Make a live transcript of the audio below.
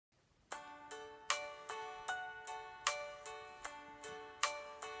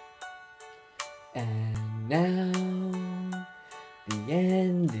And now the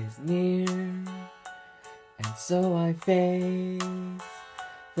end is near, and so I face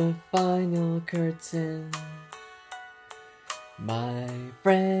the final curtain. My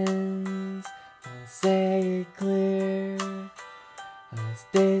friends all say it clear, I'll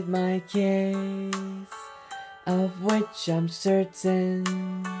state my case, of which I'm certain.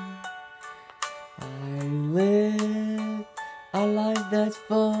 I live a life that's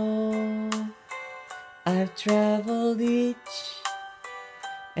full. I've traveled each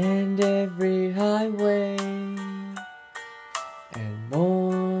and every highway, and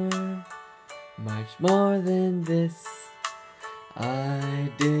more, much more than this.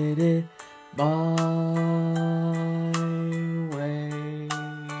 I did it my way.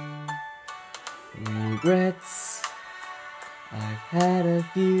 Regrets, I've had a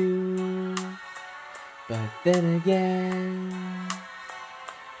few, but then again,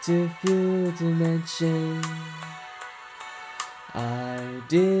 too few to mention. I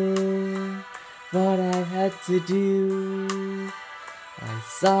did what I had to do. I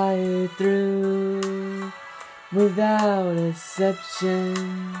saw it through without exception.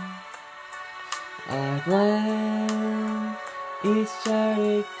 I planned each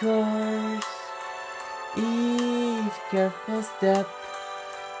charted course, each careful step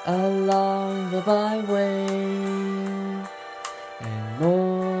along the byway, and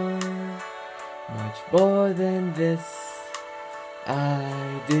more, much more than this.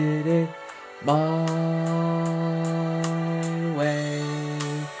 I did it my way.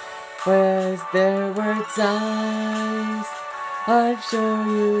 Whereas there were times I'm sure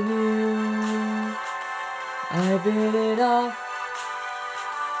you knew I bit it off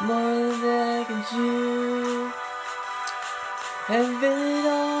more than I can chew, and bit it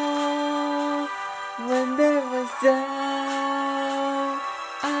off when there was doubt.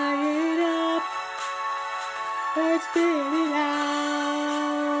 I ate up and spit it out.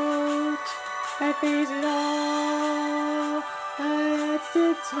 I face it all. I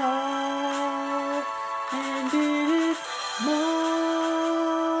stood tall and did it my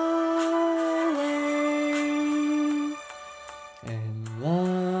way. And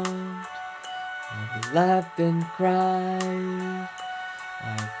loved, I've laughed and cried.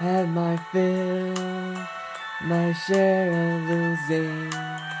 I've had my fill, my share of losing.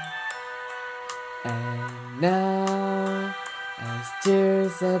 And now, as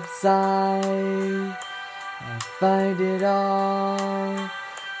tears subside, I find it all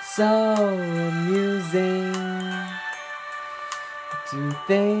so amusing to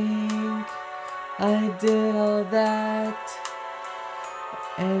think I did all that,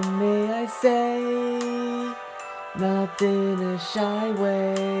 and may I say, not in a shy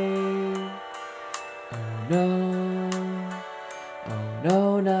way. Oh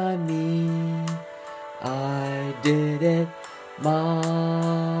no, not me. I did it my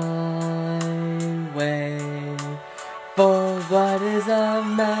way. For what is a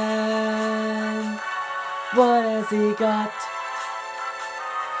man? What has he got?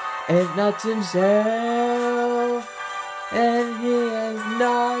 If not himself, and he has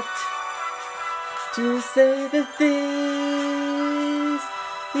not to say the things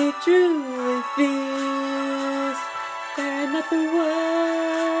he truly feels, and not the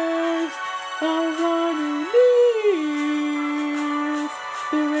words of one who needs.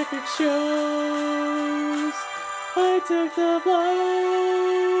 The record shows I took the blows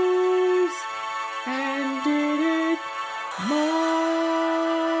and did it my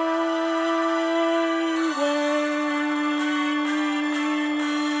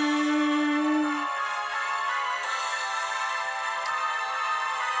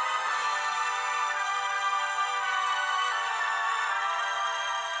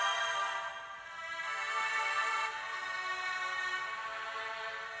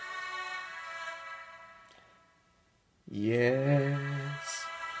Yes,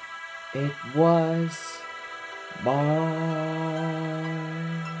 it was my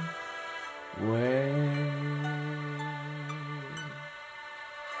way.